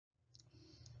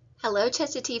Hello,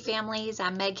 Chestatee families.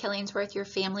 I'm Meg Killingsworth, your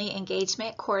Family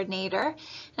Engagement Coordinator, and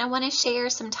I want to share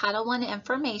some Title I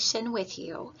information with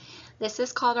you. This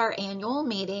is called our annual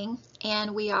meeting,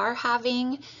 and we are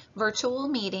having virtual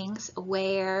meetings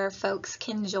where folks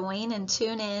can join and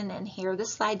tune in and hear the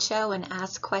slideshow and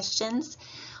ask questions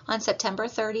on September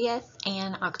 30th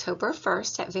and October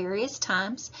 1st at various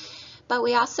times. But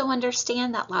we also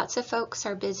understand that lots of folks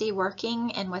are busy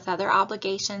working and with other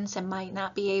obligations and might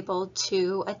not be able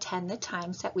to attend the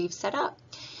times that we've set up.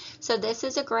 So this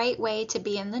is a great way to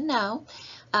be in the know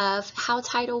of how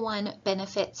Title I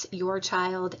benefits your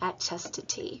child at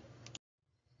Chestatee.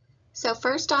 So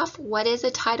first off, what is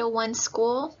a Title I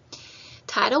school?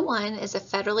 Title I is a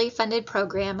federally funded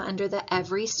program under the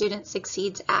Every Student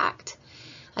Succeeds Act.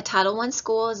 A Title I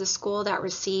school is a school that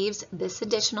receives this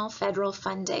additional federal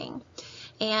funding,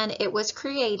 and it was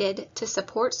created to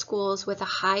support schools with a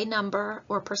high number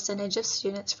or percentage of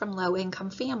students from low-income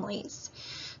families.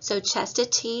 So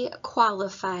Chestatee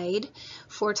qualified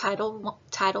for Title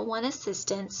I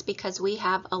assistance because we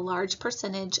have a large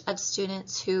percentage of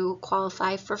students who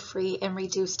qualify for free and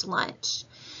reduced lunch.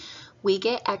 We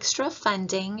get extra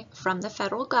funding from the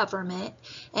federal government,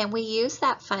 and we use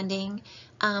that funding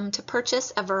to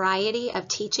purchase a variety of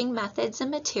teaching methods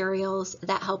and materials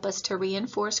that help us to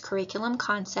reinforce curriculum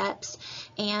concepts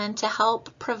and to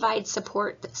help provide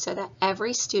support so that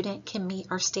every student can meet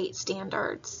our state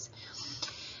standards.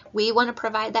 We want to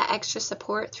provide that extra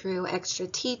support through extra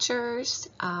teachers,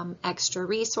 extra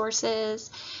resources,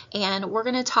 and we're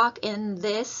going to talk in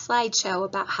this slideshow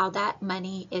about how that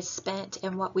money is spent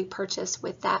and what we purchase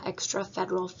with that extra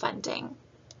federal funding.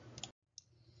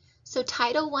 So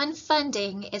Title I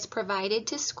funding is provided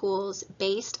to schools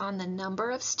based on the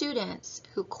number of students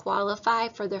who qualify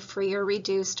for the free or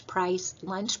reduced price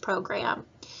lunch program.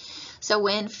 So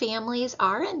when families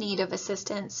are in need of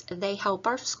assistance, they help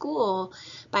our school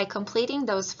by completing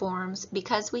those forms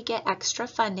because we get extra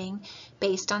funding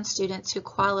based on students who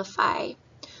qualify.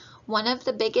 One of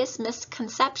the biggest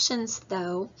misconceptions,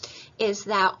 though, is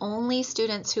that only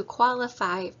students who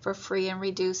qualify for free and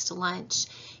reduced lunch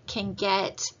can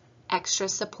get extra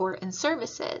support and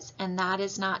services, and that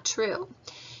is not true.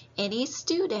 Any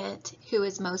student who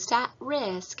is most at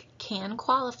risk can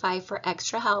qualify for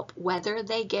extra help whether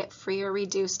they get free or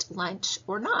reduced lunch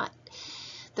or not.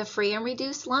 The free and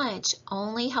reduced lunch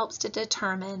only helps to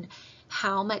determine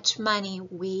how much money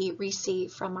we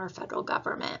receive from our federal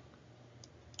government.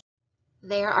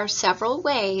 There are several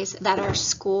ways that our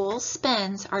school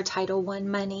spends our Title I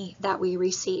money that we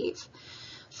receive.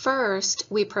 First,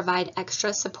 we provide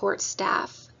extra support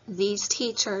staff. These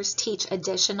teachers teach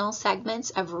additional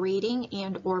segments of reading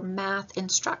and/or math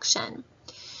instruction.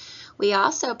 We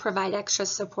also provide extra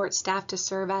support staff to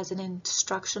serve as an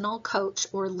instructional coach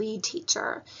or lead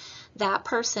teacher. That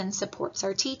person supports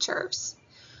our teachers.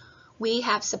 We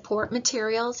have support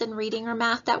materials in reading or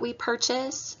math that we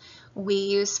purchase. We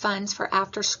use funds for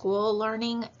after-school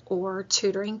learning or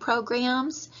tutoring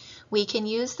programs. We can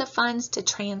use the funds to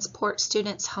transport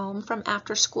students home from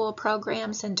after-school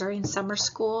programs and during summer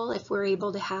school if we're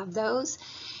able to have those.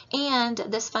 And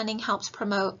this funding helps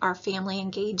promote our family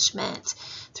engagement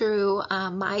through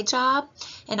my job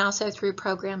and also through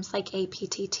programs like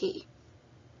APTT.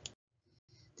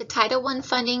 The Title I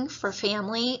funding for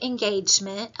family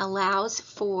engagement allows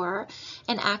for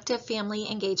an active family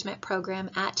engagement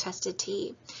program at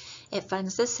Chestatee. It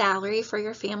funds the salary for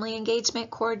your family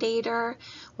engagement coordinator.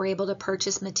 We're able to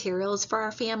purchase materials for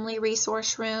our family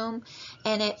resource room,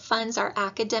 and it funds our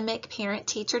academic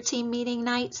parent-teacher team meeting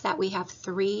nights that we have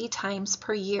 3 times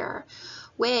per year,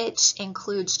 which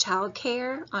includes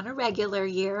childcare on a regular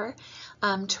year,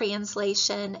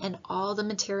 translation, and all the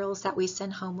materials that we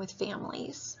send home with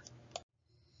families.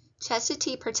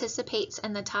 Chestatee participates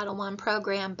in the Title I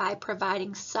program by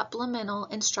providing supplemental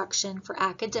instruction for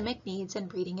academic needs in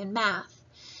reading and math.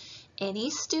 Any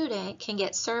student can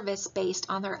get service based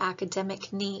on their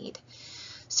academic need.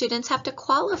 Students have to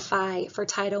qualify for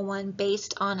Title I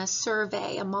based on a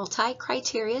survey, a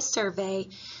multi-criteria survey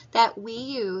that we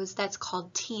use that's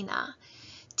called TINA.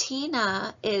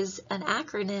 TINA is an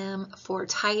acronym for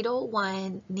Title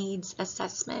I Needs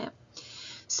Assessment.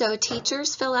 So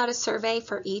teachers fill out a survey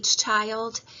for each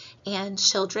child, and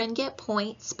children get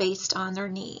points based on their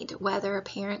need, whether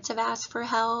parents have asked for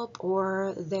help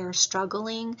or they're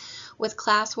struggling with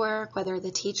classwork, whether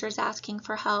the teacher's asking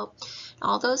for help.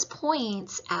 All those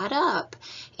points add up,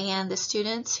 and the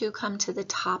students who come to the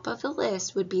top of the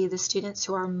list would be the students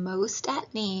who are most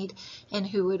at need and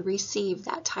who would receive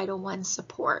that Title I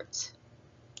support.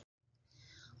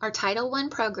 Our Title I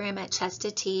program at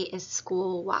Chestatee is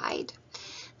school-wide.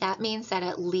 That means that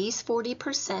at least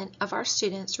 40% of our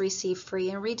students receive free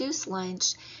and reduced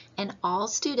lunch, and all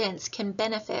students can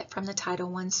benefit from the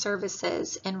Title I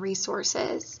services and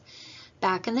resources.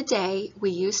 Back in the day, we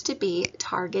used to be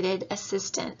targeted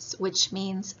assistants, which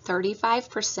means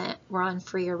 35% were on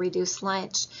free or reduced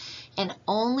lunch, and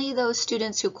only those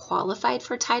students who qualified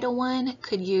for Title I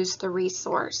could use the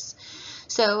resource.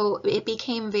 So it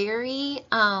became very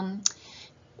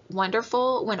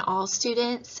wonderful when all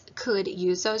students could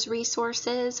use those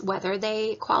resources, whether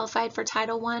they qualified for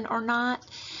Title I or not,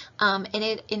 and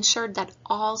it ensured that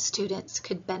all students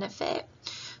could benefit.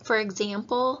 For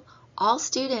example, all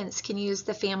students can use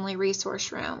the Family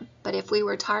Resource Room, but if we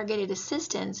were targeted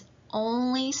assistants,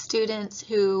 only students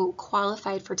who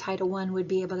qualified for Title I would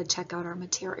be able to check out our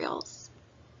materials.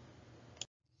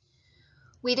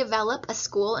 We develop a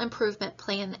school improvement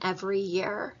plan every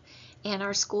year. And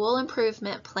our school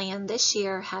improvement plan this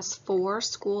year has 4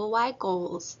 school-wide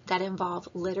goals that involve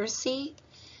literacy,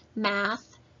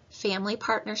 math, family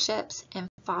partnerships, and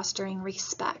fostering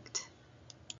respect.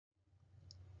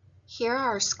 Here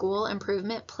are our school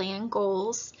improvement plan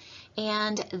goals,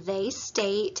 and they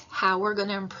state how we're going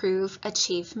to improve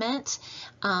achievement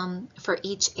for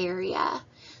each area.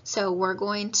 So we're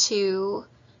going to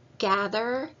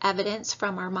gather evidence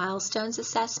from our milestones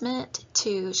assessment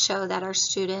to show that our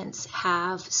students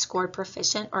have scored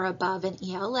proficient or above in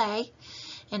ELA,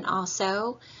 and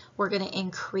also we're going to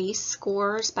increase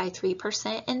scores by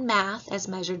 3% in math as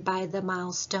measured by the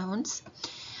milestones.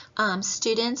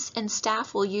 Students and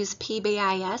staff will use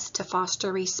PBIS to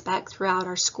foster respect throughout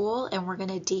our school, and we're going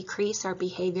to decrease our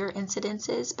behavior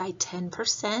incidences by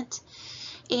 10%.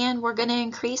 And we're going to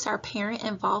increase our parent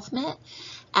involvement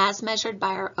as measured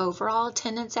by our overall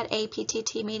attendance at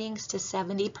APTT meetings to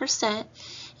 70%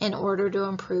 in order to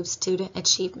improve student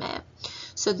achievement.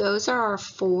 So those are our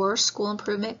 4 school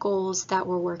improvement goals that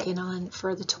we're working on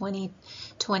for the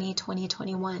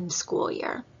 2020-2021 school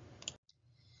year.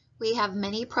 We have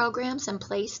many programs in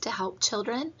place to help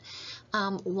children.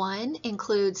 One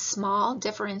includes small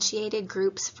differentiated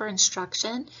groups for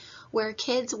instruction, where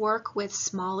kids work with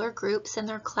smaller groups in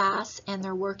their class and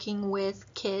they're working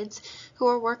with kids who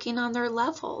are working on their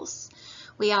levels.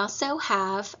 We also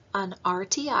have an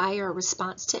RTI, or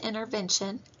response to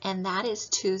intervention, and that is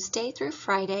Tuesday through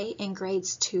Friday in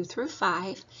grades 2 through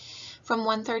 5 from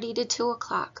 1:30 to 2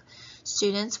 o'clock.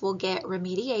 Students will get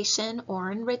remediation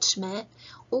or enrichment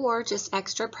or just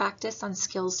extra practice on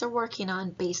skills they're working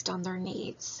on based on their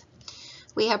needs.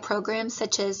 We have programs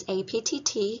such as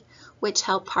APTT, which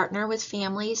help partner with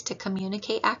families to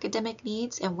communicate academic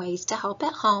needs and ways to help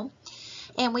at home.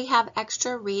 And we have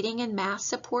extra reading and math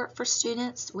support for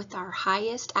students with our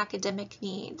highest academic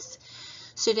needs.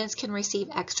 Students can receive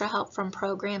extra help from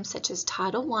programs such as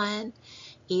Title I,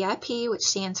 EIP, which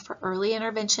stands for Early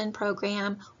Intervention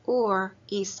Program, or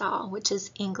ESOL, which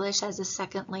is English as a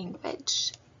Second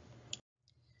Language.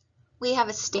 We have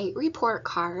a state report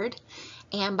card,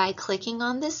 and by clicking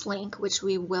on this link, which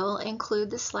we will include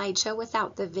the slideshow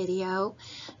without the video,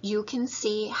 you can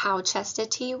see how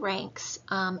Chestatee ranks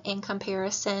in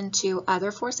comparison to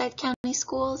other Forsyth County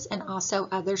schools and also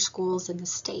other schools in the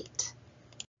state.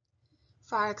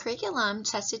 For our curriculum,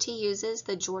 Chestatee uses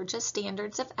the Georgia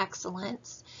Standards of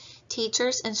Excellence.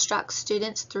 Teachers instruct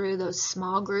students through those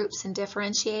small groups and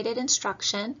differentiated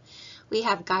instruction. We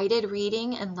have guided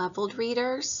reading and leveled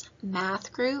readers,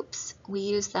 math groups. We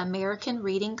use the American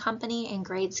Reading Company in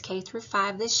grades K through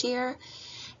 5 this year,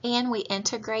 and we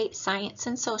integrate science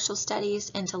and social studies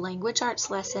into language arts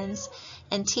lessons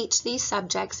and teach these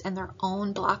subjects in their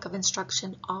own block of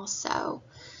instruction also.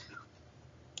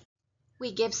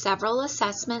 We give several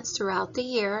assessments throughout the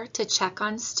year to check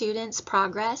on students'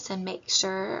 progress and make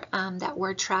sure that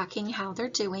we're tracking how they're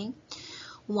doing.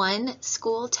 One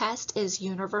school test is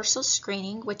universal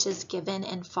screening, which is given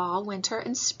in fall, winter,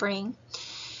 and spring.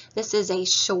 This is a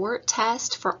short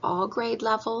test for all grade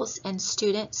levels, and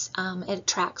students, it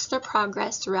tracks their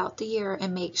progress throughout the year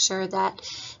and makes sure that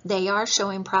they are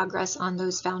showing progress on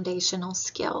those foundational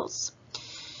skills.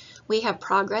 We have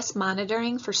progress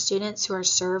monitoring for students who are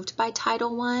served by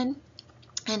Title I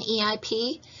and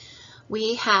EIP.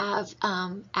 We have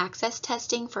access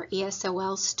testing for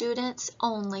ESOL students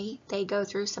only. They go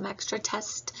through some extra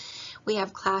tests. We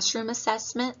have classroom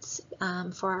assessments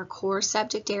for our core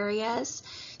subject areas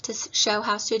to show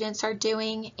how students are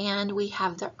doing, and we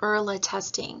have the ERLA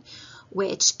testing,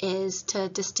 which is to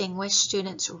distinguish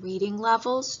students' reading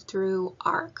levels through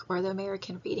ARC, or the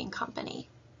American Reading Company.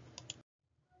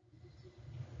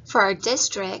 For our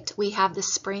district, we have the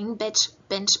spring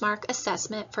benchmark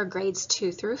assessment for grades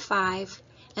 2 through 5,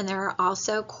 And there are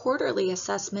also quarterly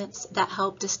assessments that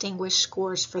help distinguish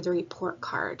scores for the report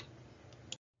card.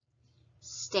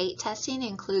 State testing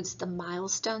includes the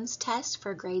milestones test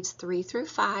for grades 3 through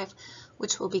 5,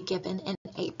 which will be given in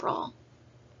April.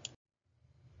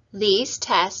 These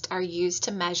tests are used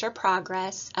to measure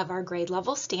progress of our grade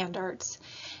level standards,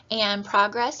 and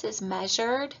progress is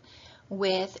measured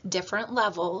with different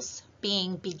levels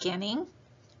being beginning,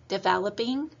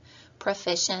 developing,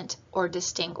 proficient, or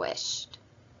distinguished.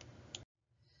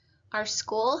 Our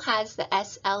school has the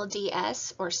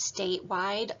SLDS, or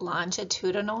Statewide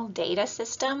Longitudinal Data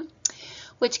System,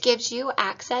 which gives you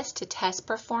access to test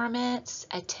performance,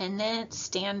 attendance,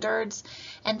 standards,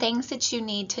 and things that you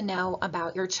need to know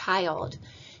about your child.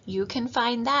 You can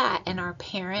find that in our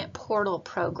Parent Portal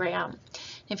program.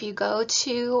 If you go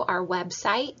to our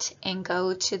website and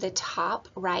go to the top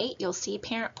right, you'll see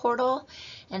Parent Portal,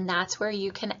 and that's where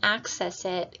you can access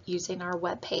it using our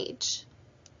webpage.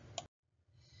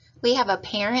 We have a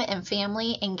parent and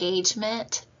family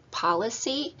engagement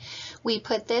policy. We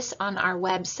put this on our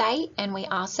website, and we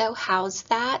also house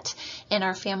that in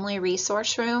our family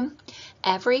resource room.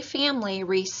 Every family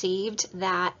received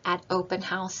that at open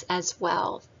house as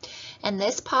well. And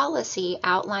this policy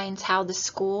outlines how the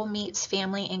school meets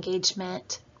family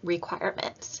engagement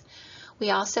requirements.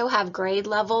 We also have grade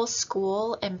level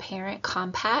school and parent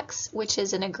compacts, which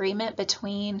is an agreement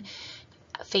between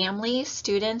families,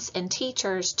 students, and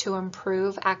teachers to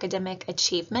improve academic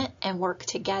achievement and work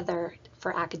together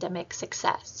for academic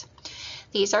success.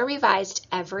 These are revised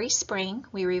every spring.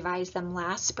 We revised them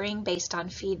last spring based on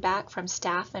feedback from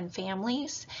staff and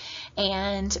families,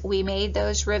 and we made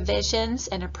those revisions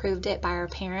and approved it by our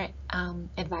Parent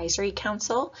Advisory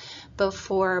Council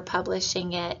before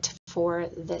publishing it for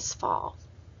this fall.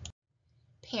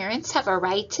 Parents have a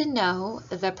right to know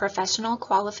the professional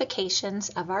qualifications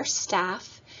of our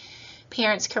staff.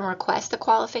 Parents can request the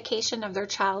qualification of their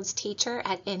child's teacher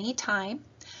at any time.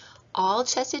 All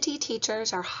Chestatee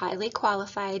teachers are highly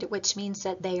qualified, which means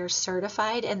that they are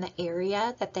certified in the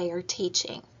area that they are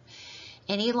teaching.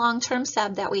 Any long-term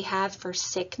sub that we have for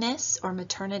sickness or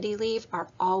maternity leave are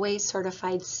always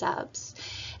certified subs.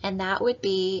 And that would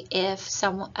be if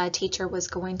a teacher was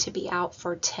going to be out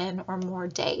for 10 or more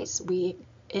days. We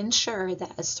ensure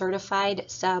that a certified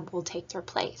sub will take their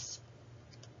place.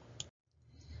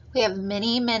 We have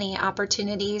many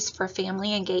opportunities for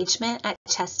family engagement at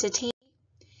Chestatee.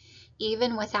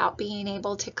 Even without being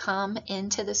able to come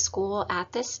into the school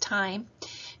at this time,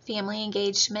 family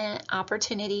engagement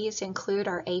opportunities include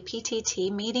our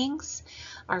APTT meetings,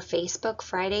 our Facebook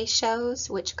Friday shows,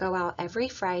 which go out every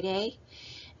Friday,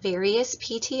 various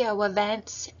PTO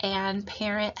events, and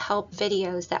parent help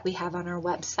videos that we have on our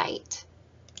website.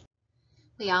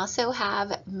 We also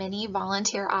have many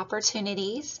volunteer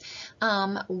opportunities.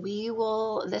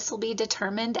 This will be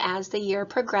determined as the year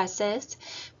progresses,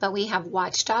 but we have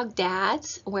Watchdog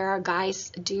Dads, where our guys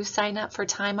do sign up for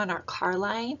time on our car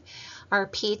line. Our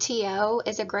PTO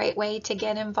is a great way to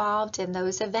get involved in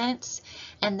those events.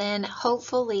 And then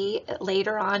hopefully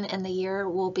later on in the year,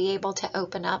 we'll be able to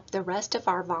open up the rest of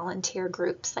our volunteer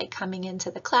groups, like coming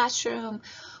into the classroom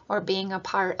or being a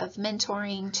part of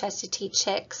mentoring Chestatee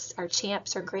Chicks, our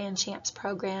Champs or Grand Champs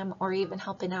program, or even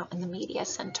helping out in the media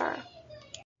center.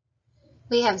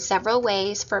 We have several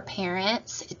ways for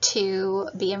parents to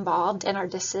be involved in our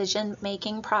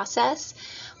decision-making process.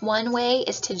 One way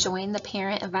is to join the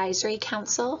Parent Advisory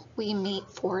Council. We meet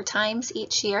 4 times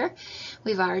each year.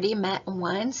 We've already met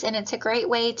once, and it's a great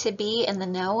way to be in the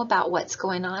know about what's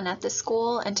going on at the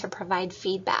school and to provide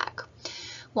feedback.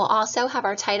 We'll also have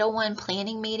our Title I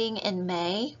planning meeting in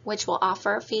May, which will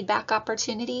offer feedback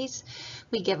opportunities.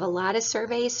 We give a lot of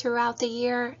surveys throughout the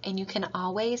year, and you can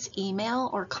always email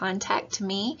or contact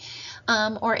me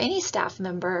or any staff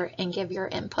member and give your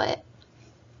input.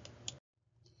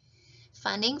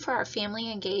 Funding for our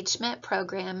family engagement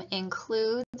program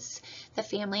includes the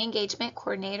Family Engagement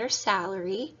Coordinator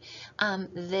salary.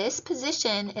 This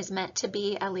position is meant to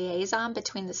be a liaison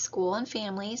between the school and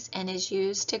families and is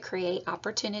used to create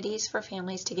opportunities for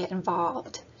families to get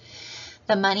involved.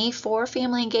 The money for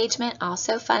family engagement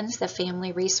also funds the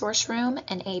Family Resource Room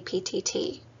and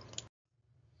APTT.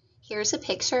 Here's a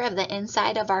picture of the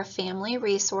inside of our Family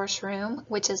Resource Room,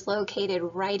 which is located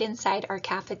right inside our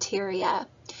cafeteria.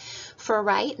 For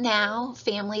right now,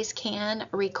 families can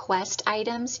request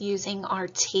items using our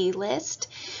T-list,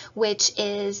 which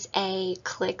is a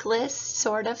click list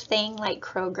sort of thing like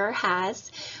Kroger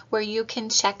has, where you can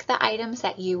check the items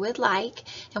that you would like,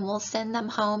 and we'll send them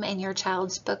home in your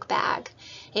child's book bag.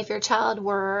 If your child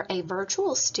were a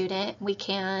virtual student, we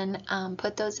can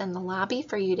put those in the lobby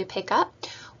for you to pick up,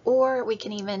 or we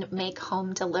can even make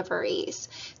home deliveries.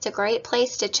 It's a great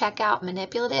place to check out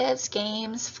manipulatives,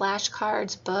 games,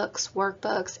 flashcards, books,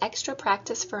 workbooks, extra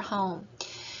practice for home.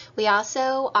 We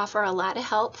also offer a lot of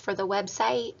help for the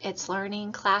website, its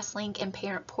learning, class link, and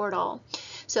parent portal.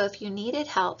 So if you needed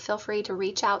help, feel free to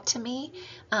reach out to me.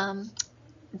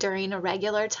 During a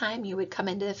regular time, you would come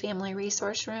into the family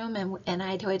resource room and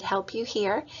I would help you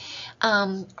here.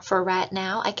 For right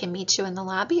now, I can meet you in the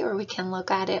lobby, or we can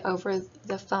look at it over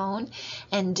the phone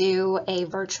and do a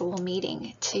virtual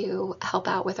meeting to help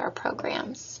out with our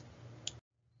programs.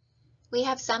 We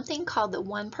have something called the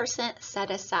 1%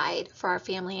 set aside for our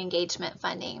family engagement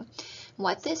funding.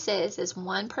 What this is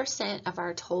 1% of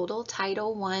our total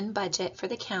Title I budget for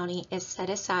the county is set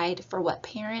aside for what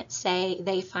parents say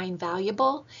they find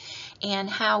valuable and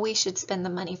how we should spend the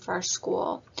money for our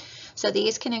school. So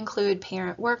these can include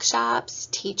parent workshops,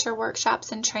 teacher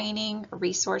workshops and training,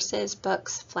 resources,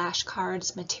 books,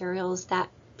 flashcards, materials that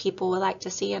people would like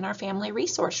to see in our family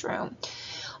resource room.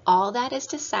 All that is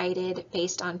decided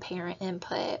based on parent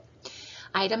input.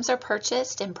 Items are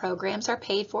purchased and programs are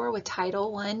paid for with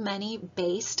Title I money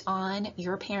based on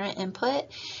your parent input.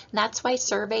 That's why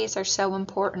surveys are so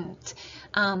important.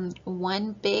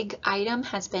 One big item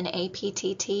has been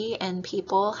APTT, and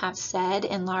people have said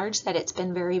in large that it's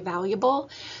been very valuable.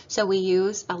 So we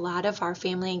use a lot of our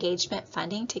family engagement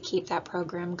funding to keep that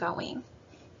program going.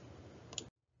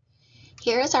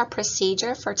 Here is our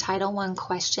procedure for Title I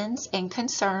questions and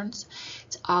concerns.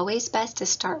 It's always best to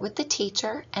start with the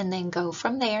teacher and then go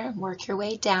from there and work your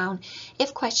way down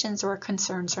if questions or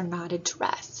concerns are not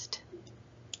addressed.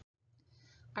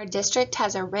 Our district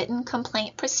has a written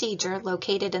complaint procedure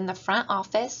located in the front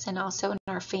office and also in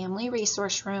our family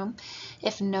resource room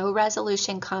if no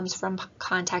resolution comes from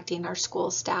contacting our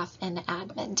school staff and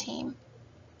admin team.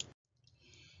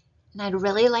 And I'd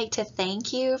really like to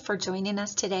thank you for joining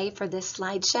us today for this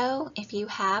slideshow. If you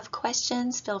have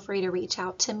questions, feel free to reach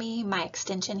out to me. My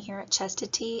extension here at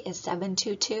Chestatee is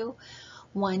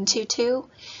 722-122.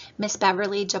 Miss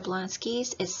Beverly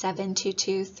Jablonski's is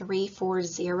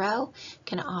 722-340. You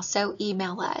can also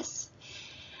email us.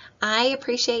 I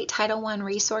appreciate Title I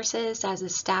resources as a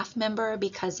staff member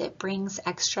because it brings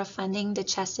extra funding to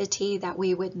Chestatee that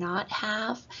we would not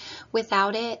have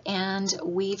without it, and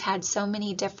we've had so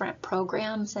many different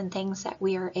programs and things that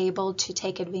we are able to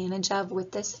take advantage of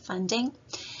with this funding.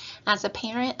 As a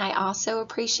parent, I also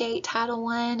appreciate Title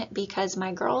I because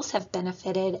my girls have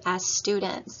benefited as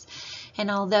students. And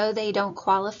although they don't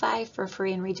qualify for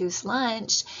free and reduced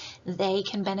lunch, they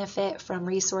can benefit from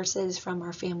resources from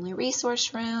our family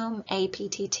resource room,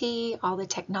 APTT, all the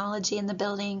technology in the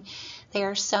building.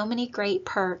 There are so many great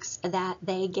perks that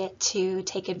they get to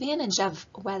take advantage of,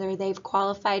 whether they've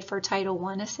qualified for Title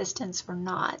I assistance or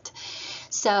not.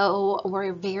 So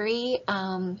we're very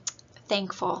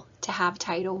thankful to have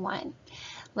Title I.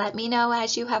 Let me know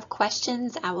as you have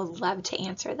questions. I would love to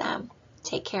answer them.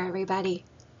 Take care, everybody.